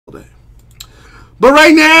But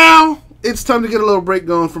right now, it's time to get a little break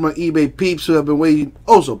going for my eBay peeps who have been waiting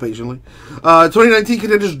oh so patiently. 2019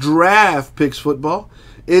 Contenders Draft Picks Football.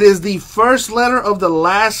 It is the first letter of the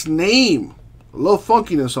last name. A little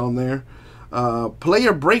funkiness on there.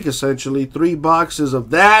 Player break, essentially. 3 boxes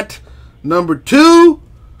of that. Number 2,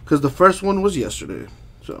 because the first one was yesterday.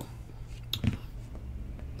 So,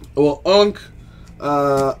 well, Unc,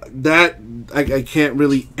 that I can't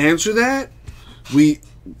really answer that. We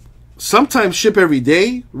sometimes ship every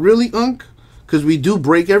day, really, Unc, because we do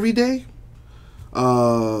break every day.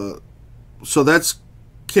 So that's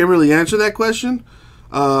can't really answer that question.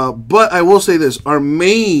 But I will say this: our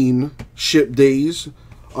main ship days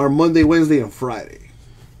are Monday, Wednesday, and Friday.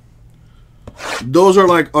 Those are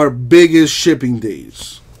like our biggest shipping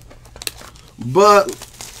days. But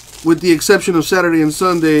with the exception of Saturday and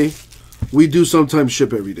Sunday, we do sometimes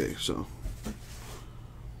ship every day. So,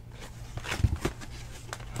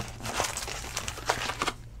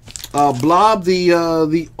 Blob,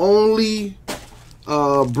 the only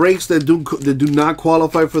breaks that do not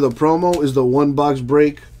qualify for the promo is the 1-box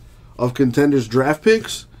break of Contenders Draft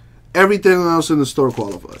Picks. Everything else in the store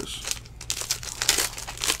qualifies.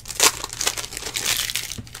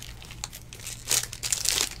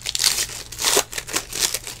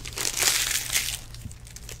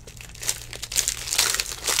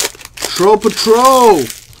 Troll Patrol.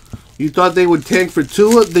 You thought they would tank for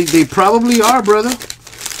Tua? They probably are, brother.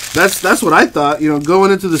 That's what I thought. You know,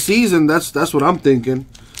 going into the season, that's what I'm thinking.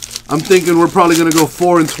 I'm thinking we're probably gonna go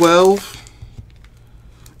 4-12.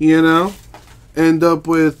 You know, end up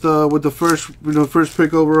with the first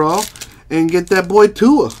pick overall, and get that boy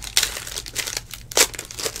Tua,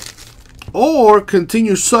 or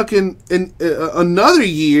continue sucking in another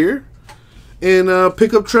year and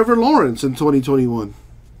pick up Trevor Lawrence in 2021.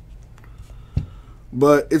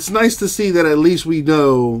 But it's nice to see that at least we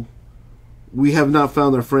know we have not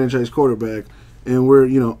found our franchise quarterback, and we're,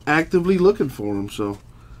 you know, actively looking for him. So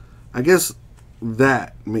I guess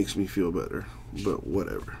that makes me feel better. But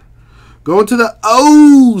whatever. Going to the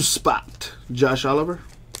O spot. Josh Oliver.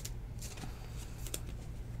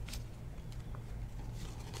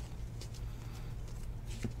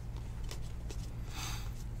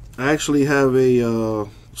 I actually have a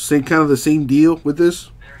kind of the same deal with this.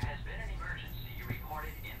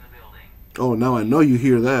 Oh, now I know you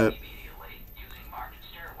hear that.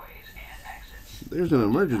 There's an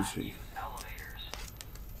emergency.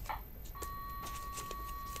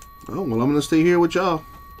 Oh, well, I'm going to stay here with y'all.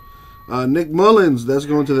 Nick Mullins, that's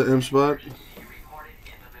going to the M spot.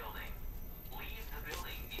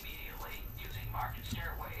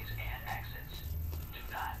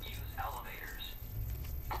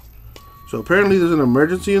 So apparently there's an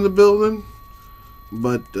emergency in the building,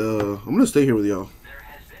 but I'm going to stay here with y'all.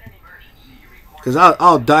 Because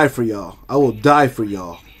I'll die for y'all. I will die for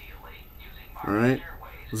y'all. Alright.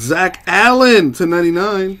 Zach Allen to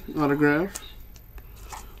 99 autograph.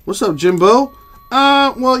 What's up, Jimbo?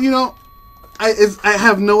 Well, you know, I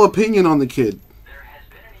have no opinion on the kid.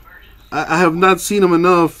 I have not seen him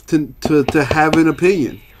enough to have an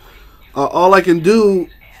opinion. All I can do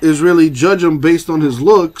is really judge him based on his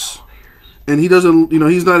looks. And he doesn't, you know,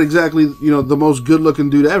 he's not exactly, you know, the most good-looking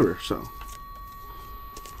dude ever, so.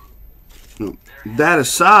 That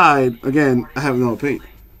aside, again, I have no opinion.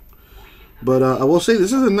 But I will say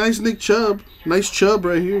this is a nice Nick Chubb. Nice Chubb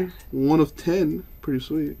right here. 1 of 10. Pretty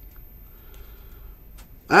sweet.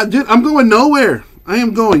 Dude, I'm going nowhere. I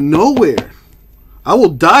am going nowhere. I will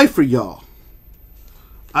die for y'all.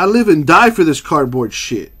 I live and die for this cardboard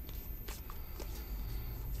shit.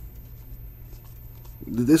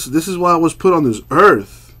 This is why I was put on this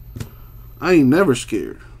earth. I ain't never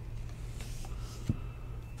scared.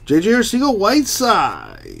 J.J.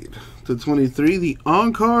 Arcega-Whiteside to 23. The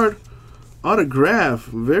on-card autograph.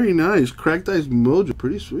 Very nice. Cracked Ice Mojo.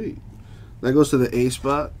 Pretty sweet. That goes to the A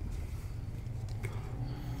spot.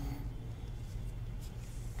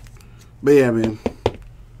 But yeah, man.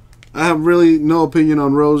 I have really no opinion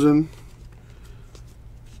on Rosen.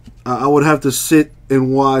 I would have to sit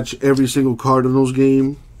and watch every single Cardinals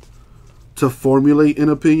game to formulate an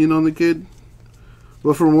opinion on the kid.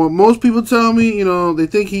 But from what most people tell me, you know, they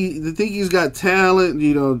think he's got talent.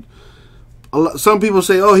 You know, some people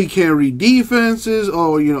say, oh, he can't read defenses.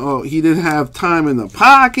 Oh, you know, oh, he didn't have time in the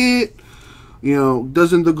pocket. You know,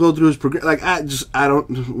 doesn't go through his progression. Like, I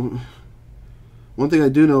don't. One thing I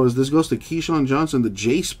do know is this goes to Keyshawn Johnson, the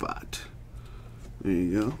J spot. There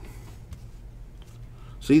you go.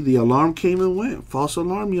 See, the alarm came and went. False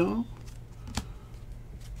alarm, y'all.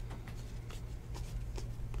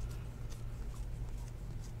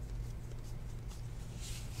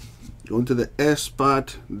 Going to the S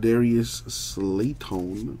spot, Darius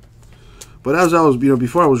Slayton. But as I was,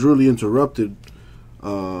 before I was really interrupted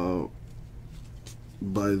by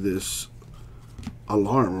this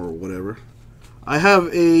alarm or whatever, I have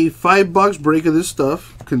a $5 break of this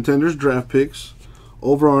stuff, Contenders draft picks,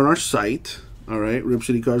 over on our site. All right,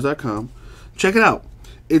 ripcitycards.com. Check it out.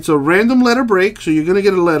 It's a random letter break, so you're gonna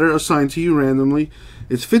get a letter assigned to you randomly.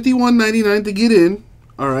 It's $51.99 to get in.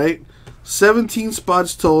 All right, 17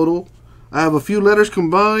 spots total. I have a few letters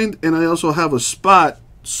combined, and I also have a spot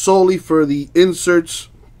solely for the inserts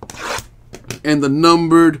and the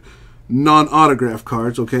numbered non-autograph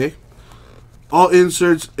cards. Okay, all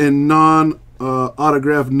inserts and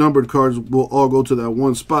non-autograph numbered cards will all go to that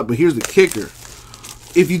one spot. But here's the kicker: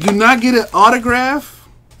 if you do not get an autograph,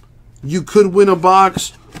 you could win a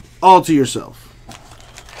box all to yourself.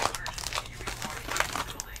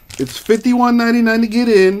 It's $51.99 to get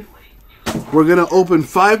in. We're going to open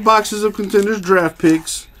 5 boxes of Contenders draft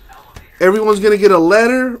picks. Everyone's going to get a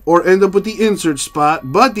letter or end up with the insert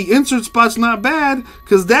spot. But the insert spot's not bad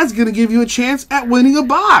because that's going to give you a chance at winning a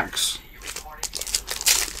box.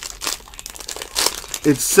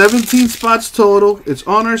 It's 17 spots total. It's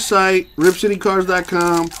on our site,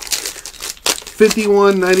 ripcitycards.com.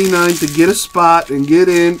 $51.99 to get a spot and get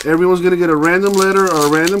in. Everyone's going to get a random letter or a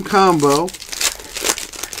random combo.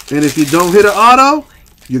 And if you don't hit an auto,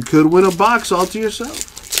 you could win a box all to yourself.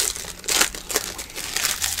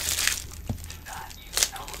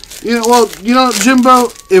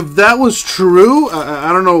 Jimbo, if that was true,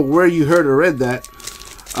 I don't know where you heard or read that.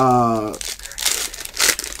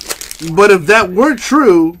 But if that were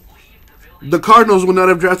true, the Cardinals would not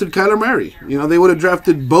have drafted Kyler Murray. They would have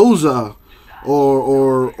drafted Boza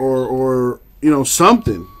or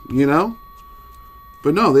something,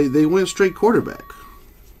 But no, they went straight quarterback.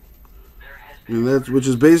 Which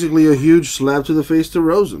is basically a huge slap to the face to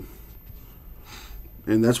Rosen.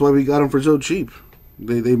 And that's why we got him for so cheap.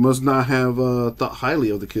 They must not have thought highly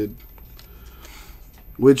of the kid.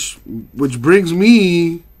 Which makes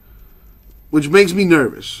me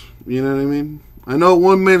nervous. You know what I mean? I know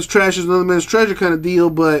one man's trash is another man's treasure kind of deal,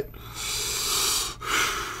 but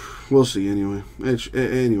we'll see anyway.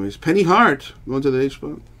 Anyways, Penny Hart going to the H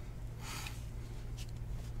spot.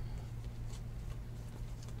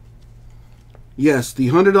 Yes, the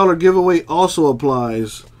 $100 giveaway also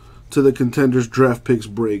applies to the Contenders draft picks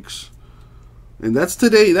breaks. And that's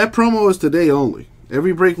today. That promo is today only.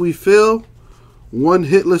 Every break we fill, one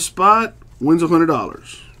hitless spot wins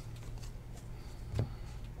 $100.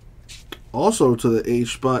 Also to the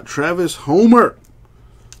H spot, Travis Homer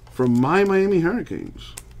from my Miami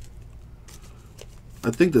Hurricanes. I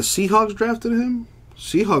think the Seahawks drafted him.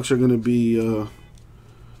 Seahawks are going to be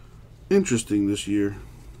interesting this year.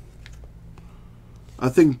 I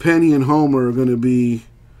think Penny and Homer are going to be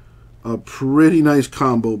a pretty nice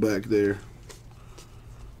combo back there.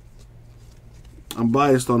 I'm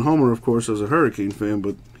biased on Homer, of course, as a Hurricane fan,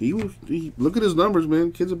 but he look at his numbers,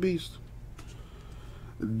 man. Kid's a beast.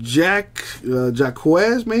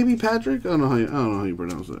 Jaquez, maybe Patrick. I don't know how you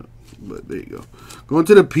pronounce that, but there you go. Going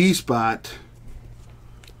to the P spot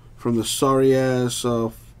from the sorry ass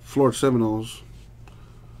Florida Seminoles.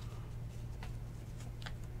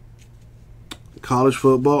 College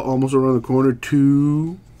football almost around the corner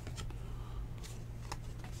too.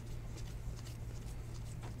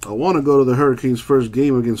 I want to go to the Hurricanes' first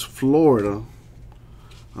game against Florida.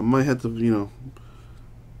 I might have to,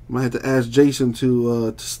 ask Jason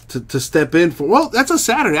to step in for. Well, that's a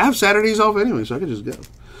Saturday. I have Saturdays off anyway, so I can just go.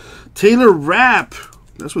 Taylor Rapp.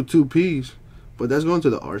 That's with 2 P's, but that's going to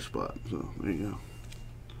the R spot. So there you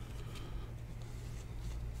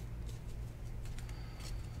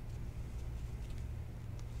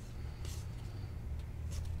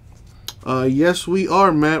go. Yes, we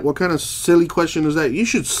are, Matt. What kind of silly question is that? You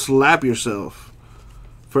should slap yourself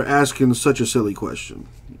for asking such a silly question.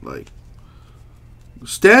 Like,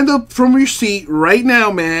 stand up from your seat right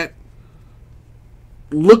now, Matt.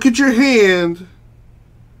 Look at your hand.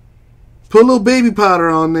 Put a little baby powder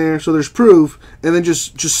on there so there's proof, and then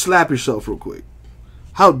just slap yourself real quick.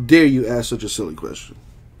 How dare you ask such a silly question?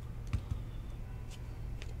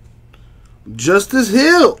 Justice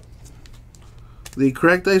Hill. The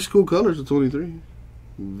cracked ice school colors of 23.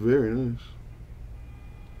 Very nice.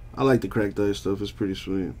 I like the cracked ice stuff. It's pretty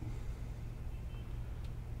sweet.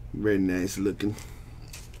 Very nice looking.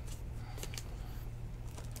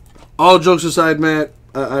 All jokes aside, Matt,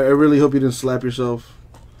 I really hope you didn't slap yourself.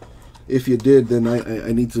 If you did, then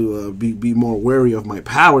I need to be more wary of my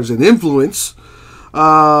powers and influence.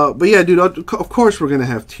 But yeah, dude, of course we're going to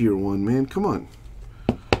have tier 1, man. Come on.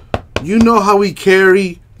 You know how we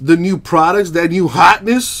carry the new products, that new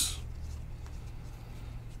hotness.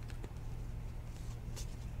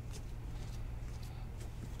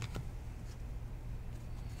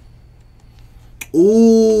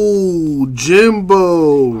 Ooh,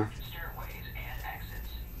 Jimbo.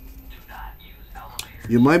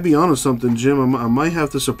 You might be onto something, Jim. I might have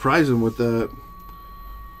to surprise him with that.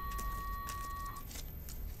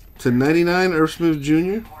 /99, Irv Smith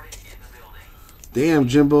Jr. Damn,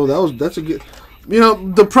 Jimbo, that's a good. You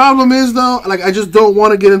know, the problem is though, like I just don't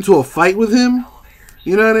want to get into a fight with him.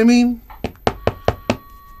 You know what I mean?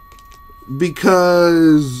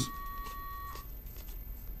 Because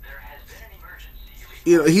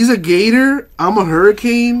you know he's a Gator, I'm a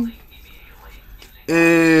Hurricane,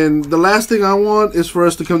 and the last thing I want is for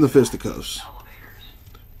us to come to fisticuffs.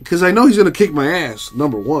 Because I know he's gonna kick my ass.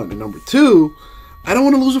 Number one, and number two, I don't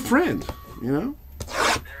want to lose a friend. You know.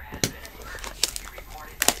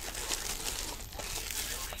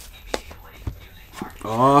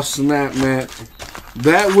 Oh, snap, Matt.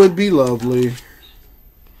 That would be lovely.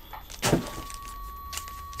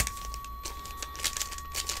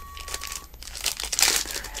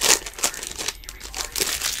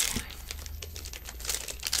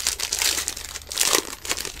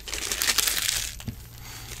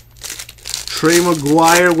 Trey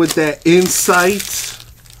McGuire with that insight.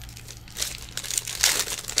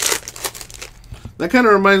 That kind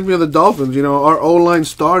of reminds me of the Dolphins. You know, our O-line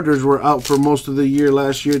starters were out for most of the year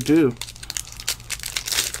last year, too.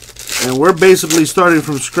 And we're basically starting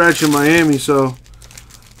from scratch in Miami. So,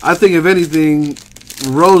 I think, if anything,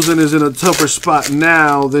 Rosen is in a tougher spot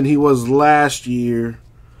now than he was last year.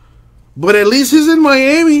 But at least he's in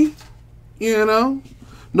Miami. You know?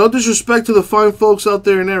 No disrespect to the fine folks out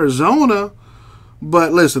there in Arizona.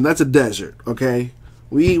 But listen, that's a desert, okay?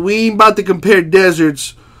 We ain't about to compare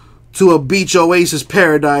deserts to a beach oasis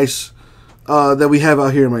paradise that we have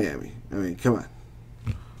out here in Miami. I mean, come on.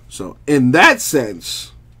 So, in that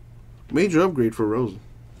sense, major upgrade for Rosen.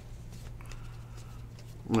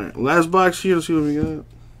 All right, last box here. Let's see what we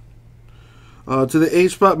got. To the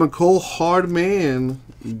 8 spot, McCole Hardman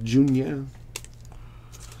Jr.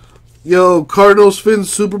 Yo, Cardinals Fins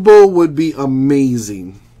Super Bowl would be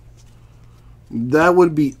amazing. That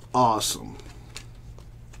would be awesome.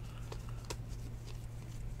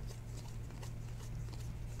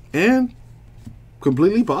 And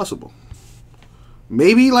completely possible.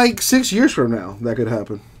 Maybe like 6 years from now that could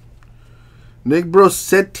happen. Nick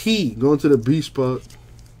Brosetti going to the B spot.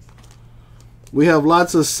 We have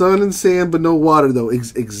lots of sun and sand, but no water though.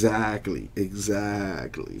 Exactly.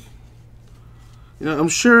 You know, I'm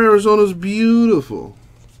sure Arizona's beautiful.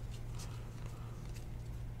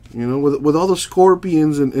 You know, with all the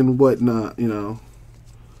scorpions and whatnot, you know,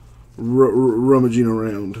 rummaging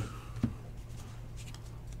around.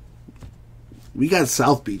 We got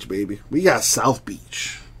South Beach, baby. We got South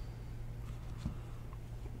Beach.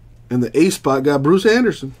 And the A spot got Bruce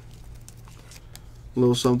Anderson. A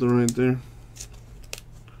little something right there.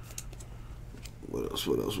 What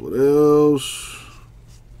else?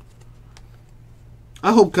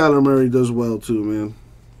 I hope Kyler Murray does well too, man.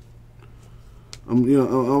 I'm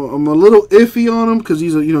a little iffy on him because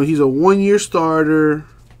he's a 1-year starter.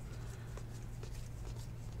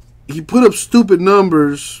 He put up stupid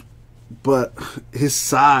numbers. But his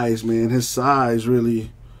size, man,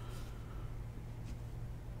 really,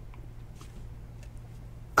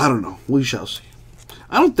 I don't know. We shall see.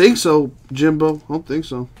 I don't think so, Jimbo. I don't think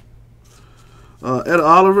so. Ed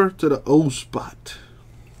Oliver to the O spot.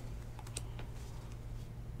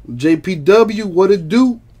 JPW, what it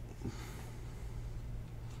do?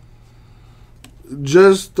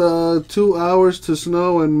 Just 2 hours to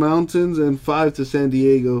snow and mountains and 5 to San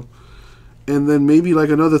Diego. And then maybe like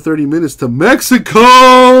another 30 minutes to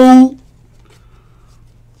Mexico.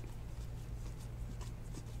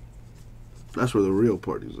 That's where the real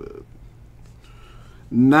party's at.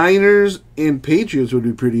 Niners and Patriots would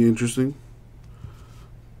be pretty interesting.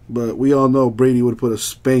 But we all know Brady would put a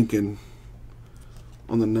spanking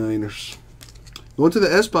on the Niners. Going to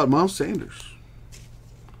the S spot, Miles Sanders.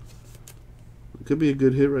 It could be a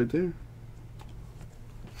good hit right there.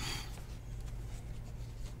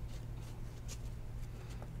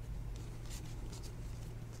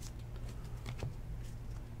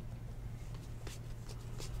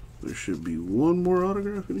 There should be one more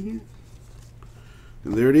autograph in here.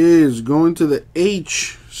 And there it is, going to the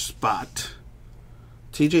H spot.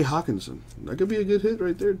 TJ Hawkinson. That could be a good hit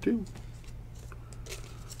right there, too.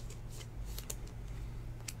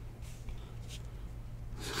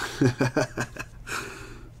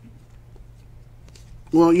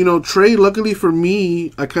 Well, you know, Trey, luckily for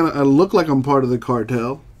me, I look like I'm part of the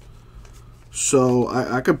cartel. So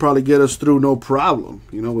I could probably get us through no problem,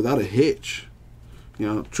 you know, without a hitch. You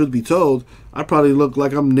know, truth be told, I probably look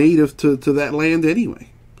like I'm native to that land anyway.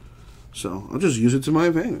 So I'll just use it to my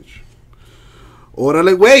advantage.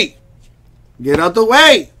 Orale, wait. Get out the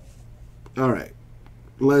way. All right.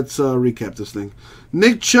 Let's recap this thing.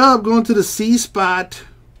 Nick Chubb going to the C spot.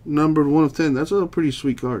 Numbered 1 of 10. That's a pretty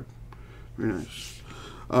sweet card. Very nice.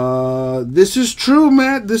 This is true,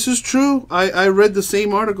 Matt. This is true. I read the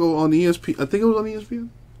same article on ESPN. I think it was on ESPN.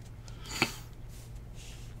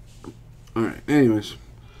 All right. Anyways.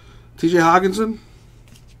 TJ Hawkinson.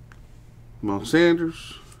 Miles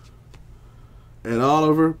Sanders. Ed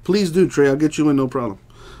Oliver. Please do, Trey. I'll get you in, no problem.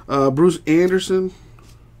 Bruce Anderson.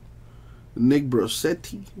 Nick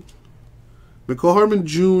Brosetti. McCall Harmon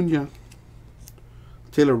Jr.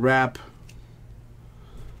 Taylor Rapp.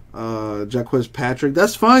 Jaquez Patrick.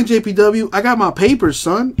 That's fine, JPW. I got my papers,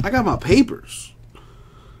 son. I got my papers.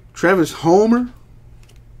 Travis Homer.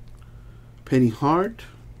 Penny Hart.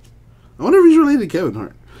 I wonder if he's related to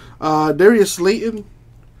Kevin Hart. Darius Slayton.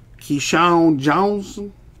 Keyshawn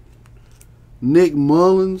Johnson. Nick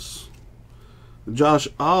Mullins. Josh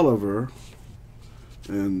Oliver.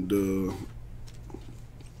 And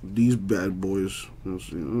these bad boys.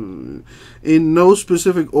 In no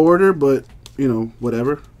specific order, but, you know,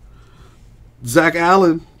 whatever. Zach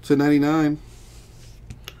Allen to 99.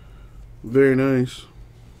 Very nice.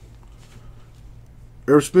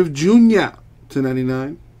 Irv Smith Jr. to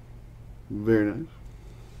 99. Very nice.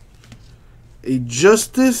 A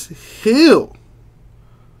Justice Hill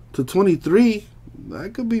to 23.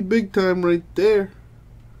 That could be big time right there.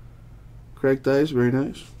 Cracked ice. Very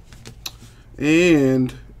nice.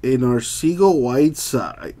 And a Narciso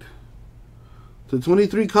Whiteside to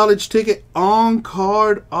 23 college ticket on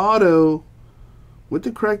card auto with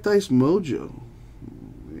the cracked ice mojo.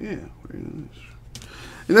 Yeah, very nice.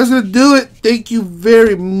 And that's going to do it. Thank you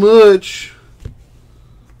very much.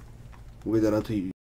 We'll get that out to you.